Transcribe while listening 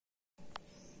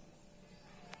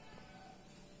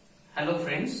Hello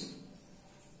friends,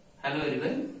 hello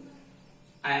everyone.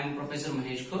 I am Professor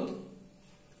Mahesh Khote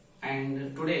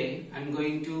and today I am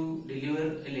going to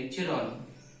deliver a lecture on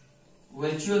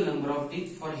virtual number of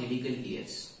teeth for helical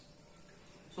gears.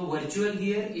 So virtual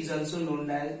gear is also known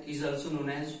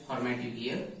as formative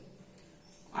gear,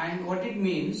 and what it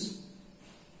means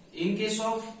in case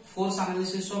of force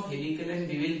analysis of helical and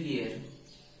bevel gear,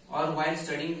 or while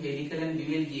studying helical and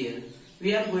bevel gear,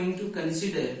 we are going to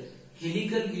consider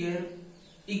helical gear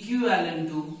equivalent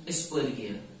to a spur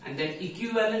gear, and that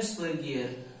equivalent spur gear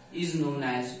is known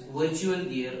as virtual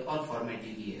gear or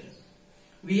formative gear.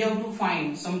 We have to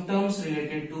find some terms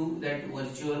related to that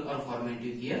virtual or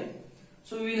formative gear.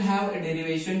 So we will have a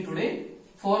derivation today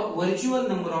for virtual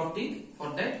number of teeth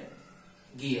for that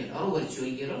gear or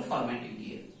virtual gear or formative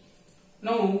gear.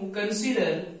 Now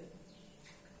consider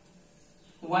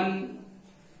one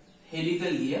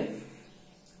helical gear.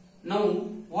 Now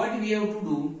what we have to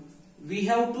do, we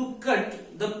have to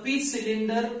cut the pitch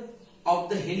cylinder of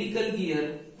the helical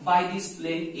gear by this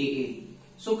plane AA.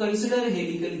 So consider a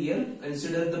helical gear,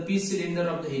 consider the pitch cylinder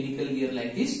of the helical gear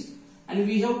like this, and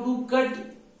we have to cut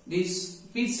this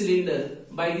pitch cylinder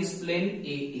by this plane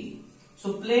AA.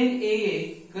 So plane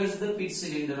AA cuts the pitch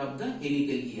cylinder of the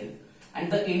helical gear, and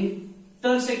the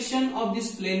intersection of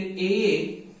this plane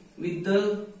AA with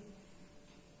the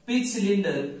pitch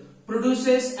cylinder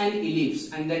produces an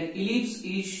ellipse, and that ellipse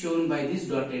is shown by this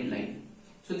dotted line.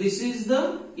 So this is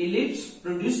the ellipse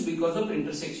produced because of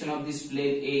intersection of this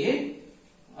plane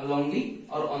AA along the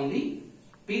or on the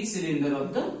pitch cylinder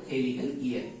of the helical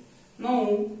gear.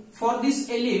 Now for this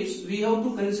ellipse we have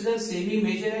to consider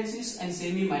semi-major axis and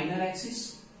semi-minor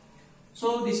axis.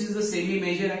 So this is the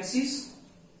semi-major axis,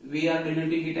 we are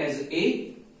denoting it as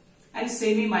A, and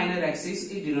semi-minor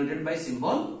axis is denoted by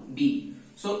symbol B.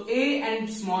 So A and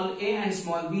small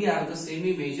B are the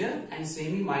semi-major and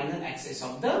semi-minor axis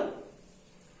of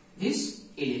this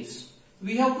ellipse.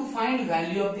 We have to find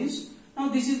value of this. Now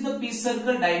this is the pitch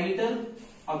circle diameter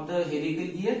of the helical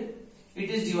gear.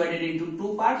 It is divided into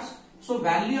two parts. So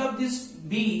value of this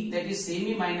B, that is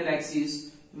semi-minor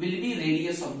axis, will be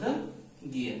radius of the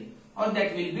gear, or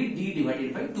that will be D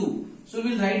divided by 2. So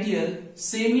we will write here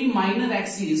semi-minor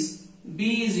axis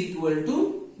B is equal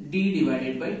to D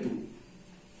divided by 2.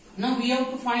 Now we have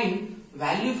to find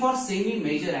value for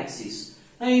semi-major axis.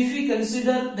 Now if we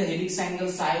consider the helix angle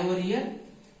psi over here,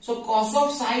 so cos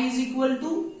of psi is equal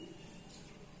to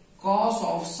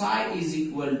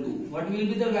what will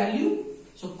be the value?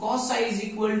 So cos psi is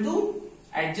equal to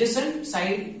adjacent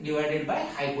side divided by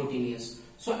hypotenuse.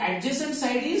 So adjacent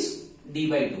side is D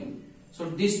by 2. So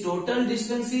this total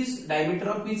distance is diameter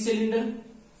of pitch cylinder.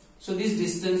 So this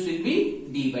distance will be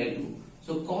D by 2.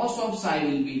 So cos of psi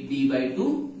will be D by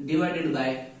 2 divided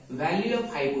by value of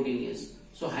hypotenuse.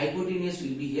 So hypotenuse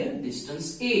will be here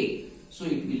distance A. So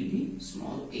it will be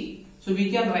small a. So we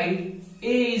can write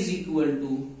A is equal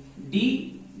to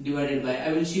D divided by,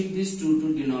 I will shift this 2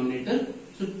 to denominator.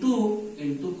 So 2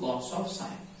 into cos of psi.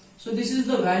 So this is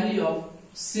the value of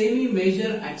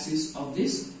semi-major axis of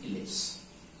this ellipse.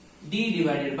 D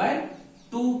divided by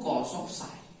 2 cos of psi.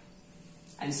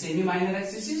 And semi-minor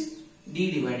axis is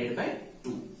D divided by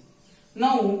 2.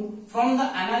 Now from the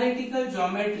analytical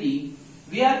geometry,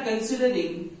 we are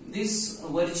considering this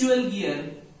virtual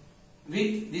gear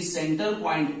with the center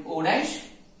point O dash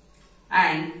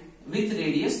and with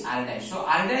radius R dash. So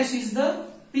R dash is the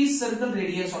pitch circle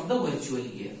radius of the virtual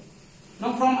gear.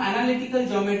 Now from analytical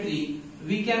geometry,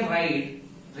 we can write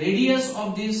radius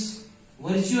of this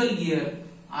virtual gear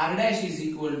R dash is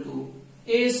equal to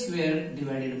A square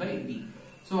divided by B.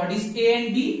 So what is A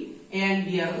and B? A and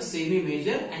B are the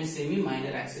semi-major and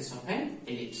semi-minor axis of an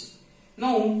ellipse.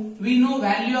 Now we know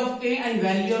value of A and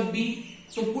value of B.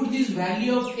 So put this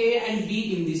value of A and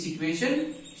B in this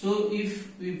equation. So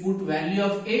if we put value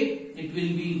of A, it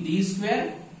will be D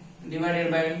square divided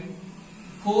by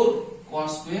 4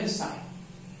 cos square psi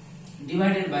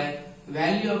divided by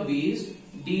value of B is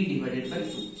D divided by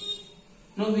 2.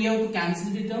 Now we have to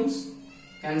cancel the terms.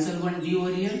 Cancel one D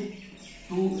over here.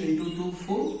 2 into 2,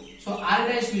 4. So R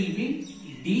dash will be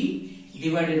D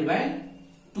divided by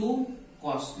 2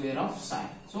 cos square of psi.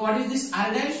 So what is this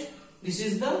R dash? This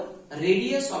is the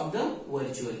radius of the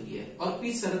virtual gear, or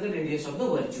pitch circle radius of the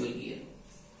virtual gear.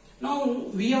 Now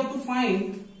we have to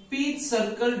find pitch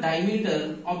circle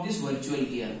diameter of this virtual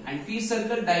gear, and pitch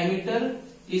circle diameter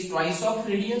is twice of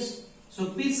radius.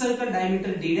 So pitch circle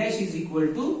diameter D dash is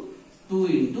equal to 2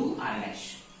 into R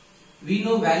dash. We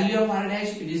know value of R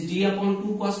dash, it is D upon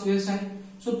 2 cos square psi.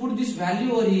 So put this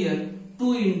value over here,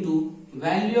 2 into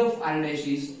value of R dash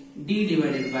is D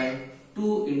divided by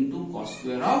 2 into cos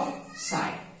square of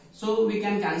psi. So we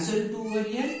can cancel 2 over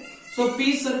here. So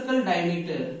P circle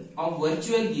diameter of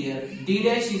virtual gear d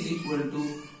dash is equal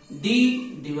to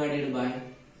d divided by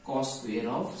cos square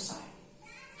of psi.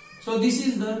 So this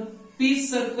is the P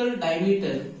circle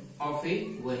diameter of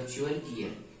a virtual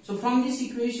gear. So from this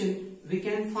equation we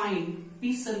can find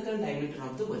P circle diameter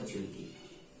of the virtual gear.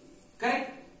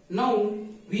 Correct? Now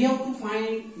we have to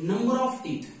find number of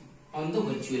teeth on the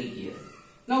virtual gear.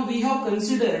 Now we have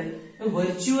considered a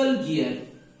virtual gear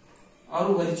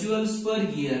or virtual spur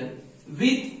gear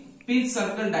with pitch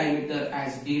circle diameter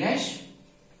as d dash,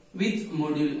 with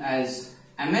module as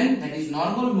mn, that is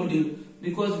normal module,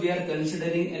 because we are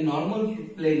considering a normal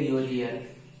plane over here,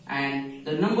 and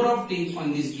the number of teeth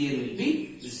on this gear will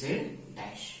be z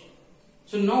dash.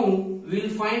 So now we will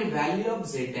find value of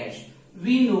z dash.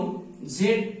 We know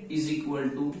z is equal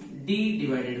to d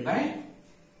divided by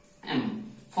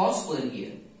m for spur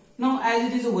gear. Now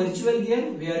as it is a virtual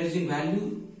gear, we are using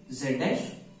value z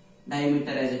dash,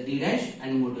 diameter as a d dash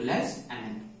and module as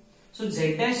mn. So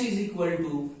z dash is equal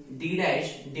to d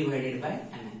dash divided by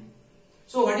mn.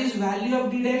 So what is value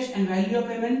of d dash and value of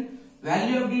mn?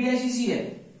 Value of d dash is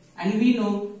here, and we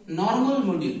know normal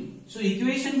module. So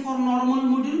equation for normal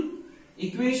module,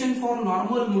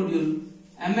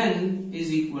 mn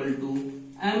is equal to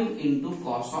m into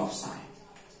cos of psi.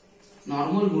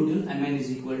 Normal module mn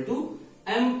is equal to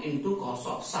m into cos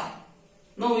of psi.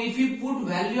 Now if you put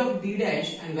value of d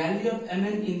dash and value of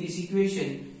mn in this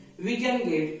equation, we can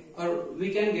get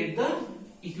the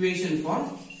equation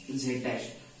for z dash.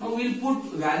 Now we will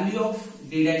put value of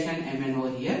d dash and mn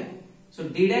over here. So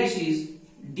d dash is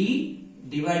d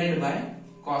divided by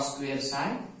cos square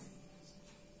psi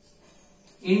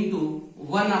into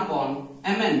 1 upon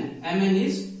mn. Mn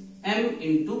is m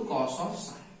into cos of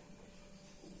psi.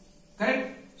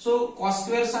 Correct? So cos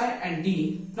square psi and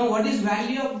d. Now what is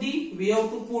value of d? We have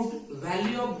to put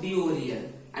value of d over here.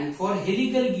 And for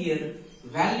helical gear,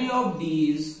 value of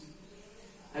d is,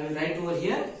 I will write over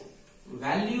here,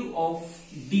 value of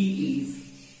d is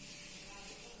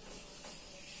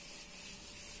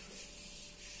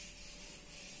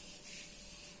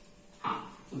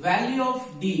value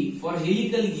of d for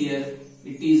helical gear,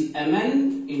 it is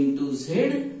mn into z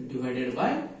divided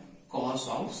by cos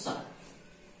of psi.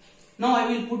 Now I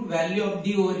will put value of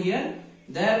d over here.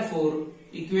 Therefore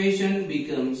equation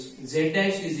becomes z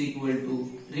dash is equal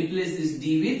to, replace this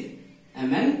d with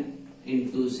mn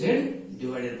into z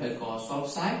divided by cos of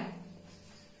psi.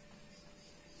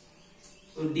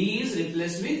 So d is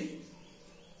replaced with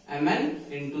mn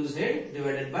into z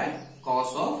divided by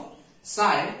cos of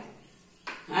psi,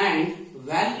 and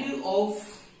value of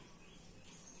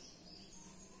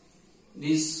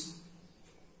this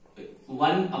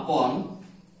 1 upon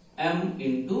m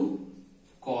into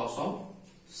cos of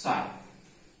psi,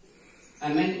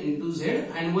 mn into z,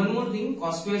 and one more thing,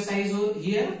 cos square psi is over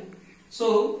here.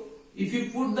 So if you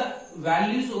put the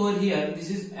values over here, this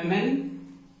is mn,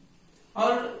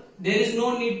 or there is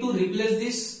no need to replace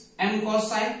this m cos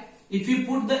psi. If you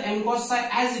put the m cos psi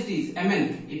as it is,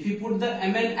 mn, if you put the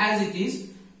mn as it is,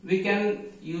 we can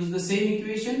use the same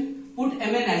equation, put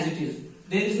mn as it is.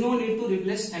 There is no need to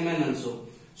replace mn also.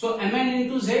 So mn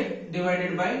into z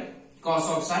divided by cos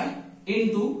of psi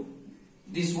into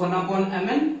this 1 upon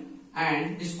mn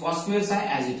and this cos square psi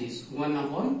as it is, 1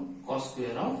 upon cos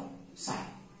square of psi.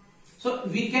 So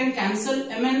we can cancel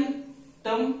mn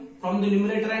term from the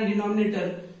numerator and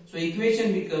denominator. So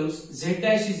equation becomes z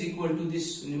dash is equal to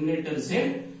this numerator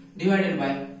z divided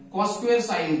by cos square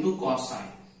psi into cos psi,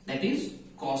 that is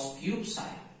cos cube psi.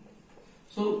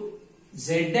 So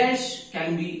z dash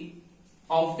can be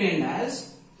obtained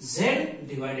as z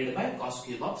divided by cos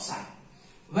cube of psi,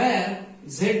 where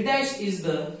z dash is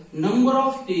the number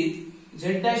of teeth,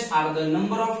 z dash are the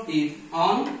number of teeth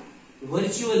on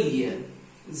virtual gear,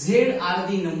 z are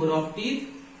the number of teeth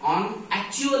on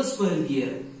actual spur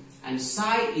gear, and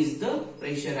psi is the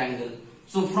pressure angle.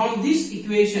 So from this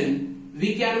equation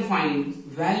we can find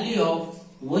value of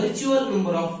virtual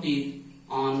number of teeth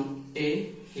on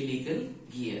a helical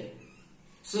gear.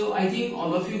 So I think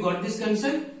all of you got this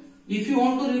concept. If you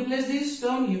want to replace this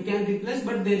term, you can replace,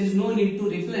 but there is no need to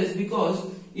replace, because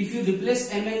if you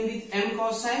replace mn with m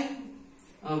cos psi,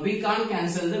 we can't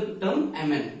cancel the term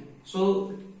mn.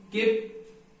 So keep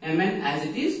mn as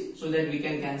it is so that we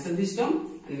can cancel this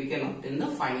term and we can obtain the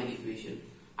final equation.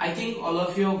 I think all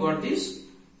of you have got this.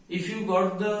 If you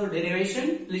got the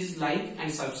derivation, please like and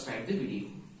subscribe the video.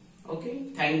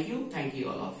 Okay, thank you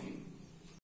all of you.